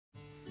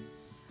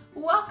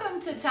Welcome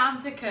to Time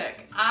to Cook.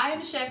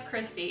 I'm Chef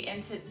Kristi,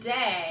 and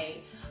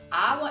today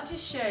I want to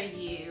show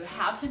you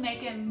how to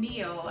make a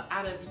meal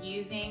out of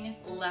using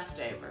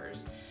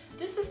leftovers.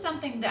 This is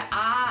something that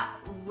I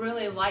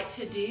really like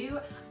to do.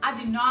 I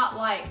do not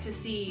like to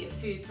see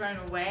food thrown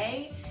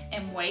away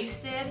and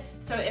wasted.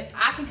 So if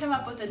I can come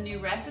up with a new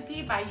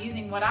recipe by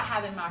using what I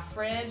have in my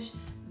fridge,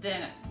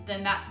 then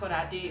that's what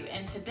I do.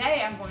 And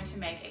today I'm going to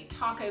make a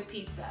taco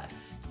pizza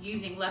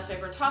using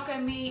leftover taco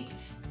meat,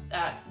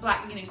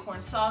 black bean and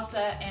corn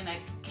salsa, and a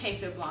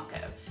queso blanco.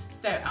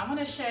 So I'm going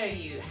to show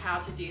you how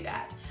to do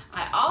that.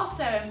 I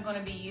also am going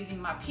to be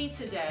using my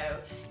pizza dough,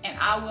 and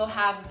I will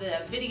have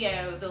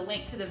the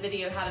link to the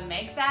video how to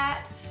make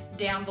that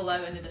down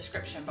below in the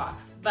description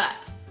box.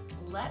 But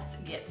let's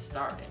get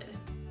started.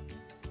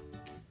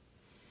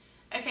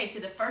 Okay, so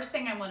the first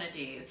thing I want to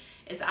do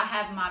is I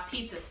have my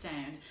pizza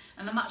stone,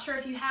 and I'm not sure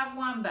if you have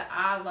one, but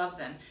I love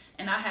them.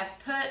 And I have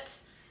put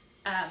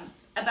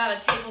about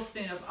a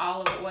tablespoon of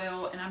olive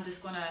oil, and I'm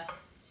just gonna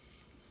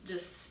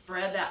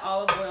spread that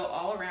olive oil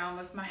all around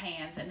with my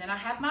hands. And then I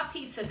have my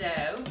pizza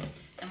dough,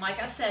 and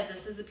like I said,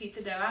 this is the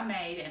pizza dough I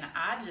made, and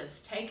I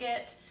just take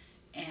it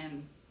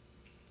and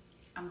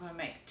I'm gonna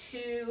make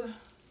two,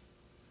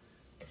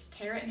 just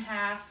tear it in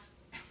half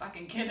if I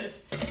can get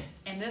it,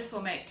 and this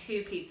will make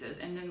two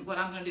pizzas. And then what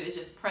I'm gonna do is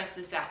just press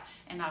this out,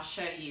 and I'll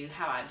show you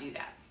how I do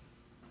that.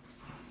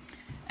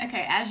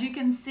 Okay, as you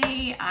can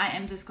see, I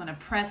am just gonna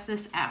press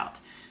this out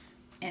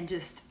and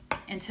just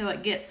until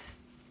it gets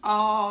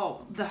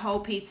the whole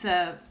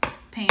pizza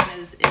pan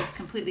is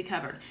completely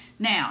covered.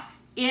 Now,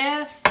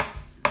 if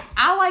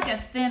I like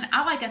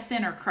a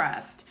thinner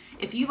crust.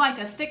 If you like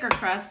a thicker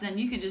crust, then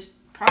you can just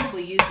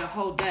probably use the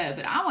whole dough,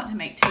 but I want to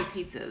make two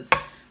pizzas.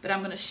 But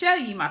I'm gonna show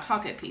you my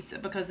taco pizza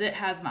because it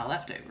has my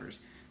leftovers.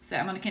 So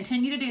I'm gonna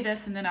continue to do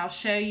this, and then I'll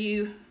show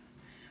you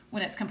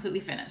when it's completely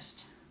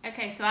finished.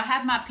 Okay, so I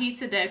have my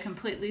pizza dough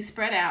completely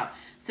spread out.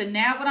 So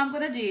now what I'm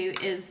gonna do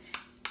is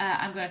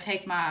I'm going to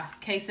take my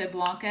Queso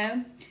Blanco,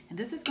 and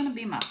this is going to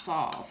be my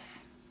sauce.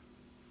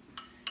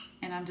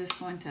 And I'm just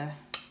going to,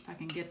 if I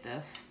can get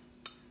this,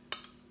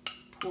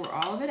 pour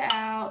all of it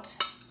out.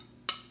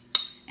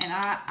 And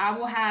I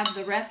will have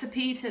the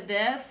recipe to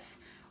this,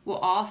 will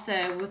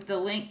also, with the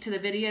link to the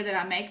video that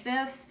I make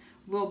this,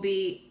 will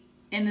be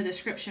in the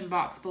description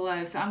box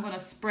below. So I'm going to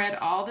spread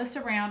all this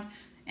around,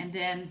 and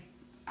then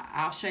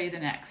I'll show you the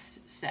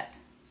next step.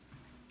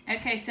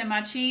 Okay, so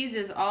my cheese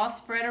is all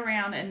spread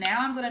around, and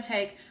now I'm going to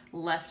take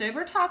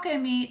leftover taco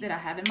meat that I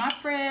have in my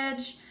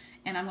fridge,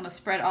 and I'm going to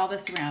spread all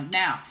this around.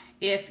 Now,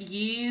 if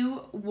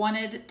you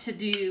wanted to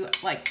do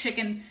like a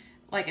chicken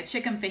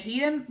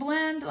fajita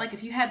blend, like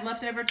if you had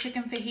leftover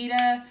chicken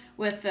fajita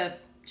with the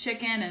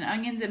chicken and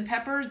onions and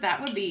peppers,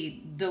 that would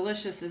be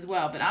delicious as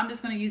well. But I'm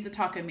just going to use the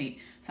taco meat.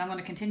 So I'm going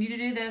to continue to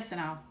do this,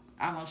 and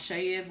I'm going to show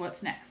you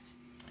what's next.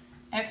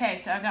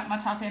 Okay, so I got my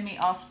taco meat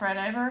all spread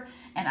over,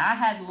 and I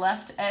had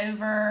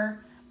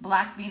leftover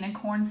black bean and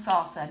corn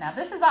salsa. Now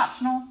this is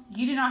optional.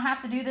 You do not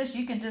have to do this.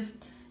 You can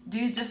just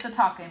do just the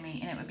taco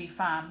meat and it would be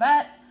fine.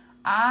 But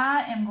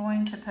I am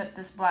going to put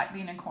this black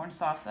bean and corn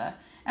salsa,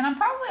 and I'm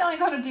probably only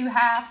going to do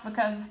half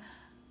because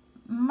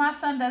my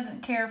son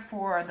doesn't care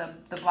for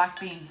the black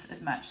beans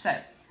as much. So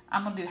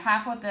I'm going to do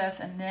half with this,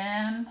 and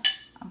then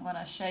I'm going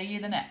to show you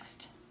the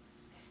next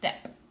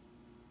step.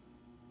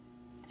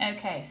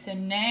 Okay, so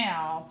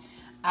now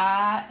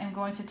I am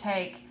going to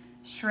take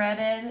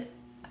shredded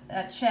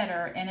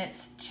cheddar, and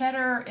it's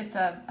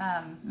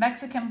a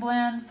Mexican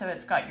blend, so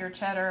it's got your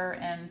cheddar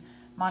and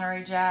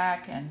Monterey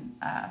Jack, and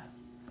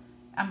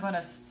I'm going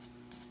to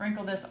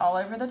sprinkle this all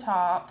over the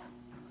top.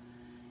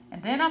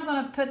 And then I'm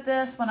going to put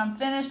this, when I'm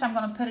finished, I'm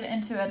going to put it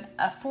into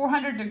a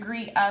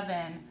 400-degree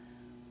oven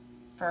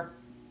for,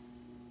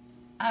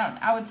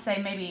 I would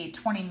say maybe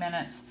 20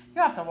 minutes.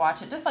 You'll have to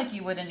watch it just like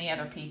you would any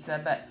other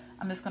pizza, but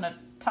I'm just going to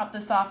top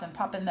this off and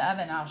pop in the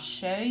oven. I'll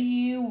show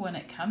you when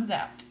it comes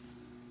out.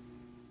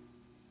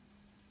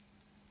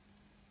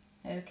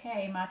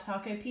 Okay, my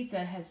taco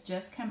pizza has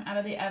just come out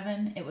of the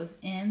oven. It was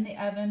in the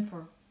oven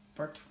for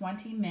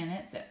 20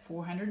 minutes at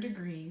 400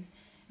 degrees.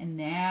 And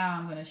now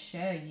I'm going to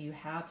show you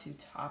how to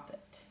top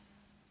it.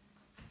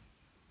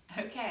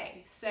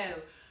 Okay, so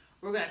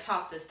we're going to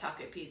top this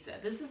taco pizza.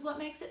 This is what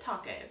makes it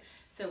taco.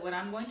 So what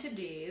I'm going to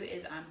do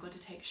is I'm going to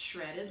take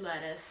shredded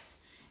lettuce,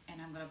 and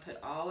I'm going to put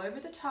all over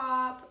the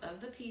top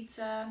of the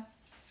pizza.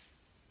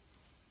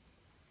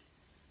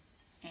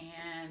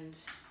 And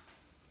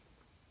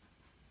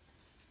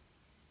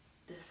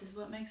this is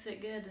what makes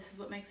it good. This is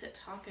what makes it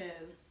taco.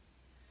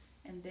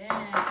 And then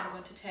I'm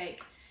going to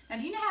take, now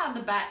do you know how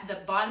the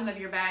bottom of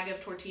your bag of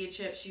tortilla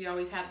chips, you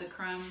always have the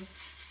crumbs?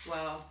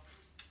 Well,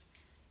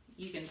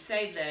 you can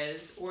save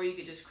those, or you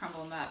could just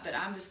crumble them up. But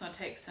I'm just going to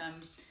take some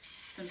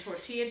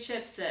tortilla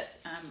chips that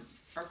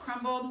are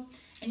crumbled.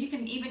 And you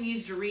can even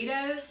use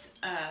Doritos.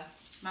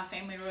 My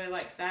family really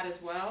likes that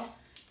as well.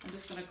 I'm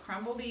just going to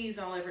crumble these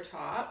all over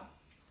top.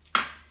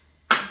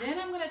 And then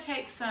I'm going to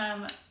take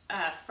some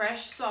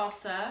fresh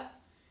salsa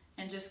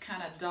and just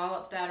kind of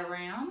dollop that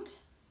around.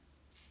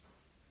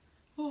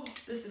 Oh,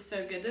 this is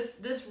so good.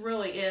 This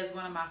really is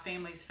one of my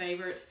family's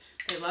favorites.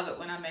 They love it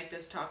when I make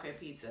this taco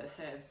pizza.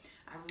 So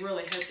I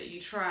really hope that you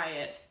try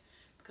it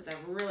because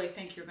I really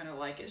think you're gonna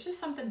like it. It's just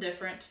something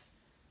different.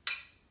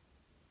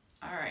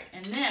 All right,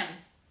 and then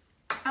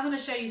I'm gonna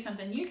show you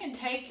something. You can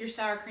take your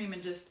sour cream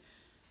and just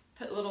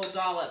put little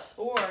dollops,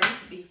 or you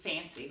could be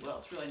fancy. Well,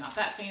 it's really not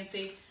that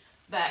fancy,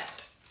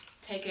 but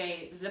take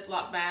a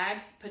Ziploc bag,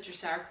 put your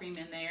sour cream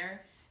in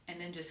there,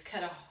 and then just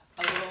cut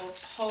a little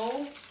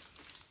hole.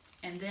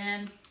 And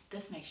then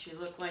this makes you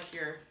look like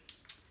you're,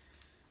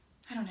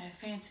 I don't know,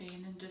 fancy.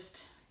 And then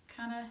just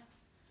kind of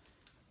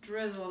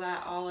drizzle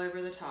that all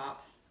over the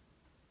top.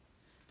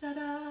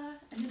 Ta-da!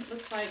 And then it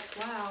looks like,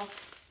 wow,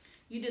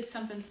 you did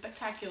something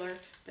spectacular.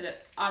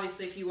 But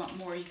obviously if you want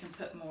more, you can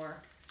put more.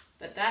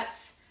 But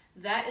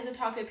that is a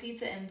taco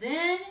pizza. And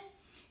then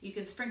you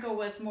can sprinkle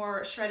with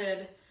more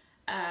shredded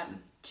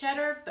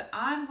cheddar. But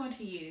I'm going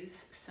to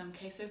use some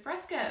queso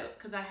fresco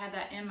because I had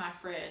that in my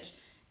fridge.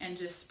 And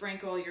just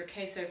sprinkle your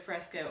queso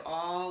fresco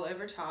all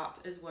over top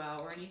as well,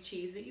 or any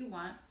cheese that you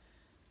want.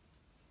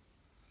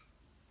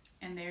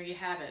 And there you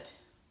have it,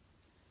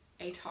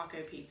 a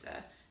taco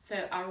pizza. So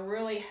I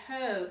really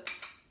hope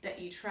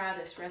that you try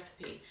this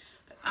recipe,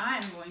 but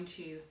I'm going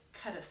to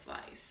cut a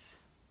slice.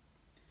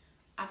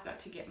 I've got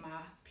to get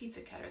my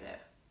pizza cutter though,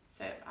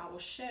 so I will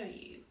show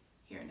you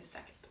here in a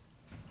second.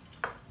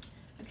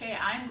 Okay,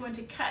 I'm going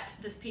to cut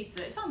this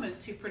pizza. It's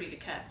almost too pretty to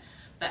cut,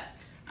 but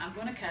I'm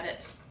going to cut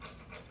it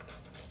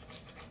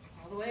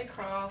the way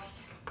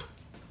across,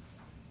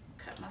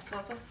 cut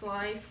myself a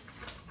slice.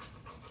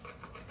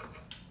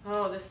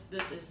 Oh, this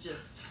is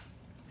just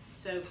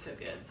so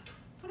good.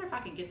 I wonder if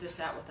I can get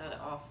this out without it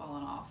all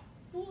falling off.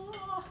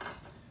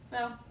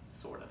 Well,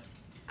 sort of.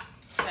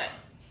 So,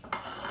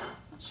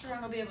 not sure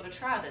I'm gonna be able to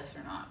try this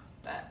or not,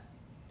 but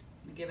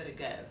I'm gonna give it a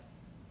go.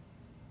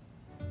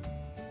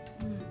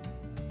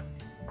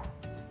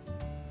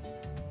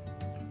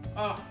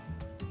 Oh.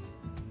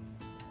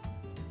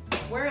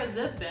 Where has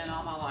this been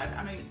all my life?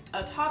 I mean,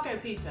 a taco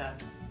pizza,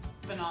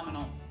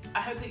 phenomenal.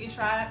 I hope that you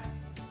try it.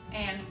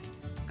 And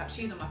got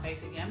cheese on my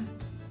face again.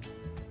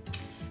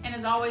 And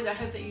as always, I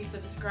hope that you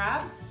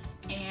subscribe,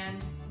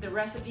 and the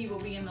recipe will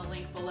be in the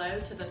link below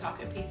to the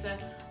taco pizza,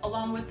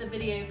 along with the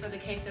video for the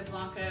Queso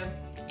Blanco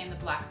and the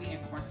black bean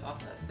and corn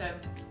salsa. So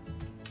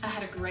I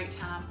had a great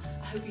time.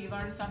 I hope you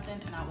learned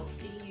something, and I will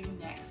see you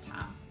next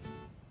time.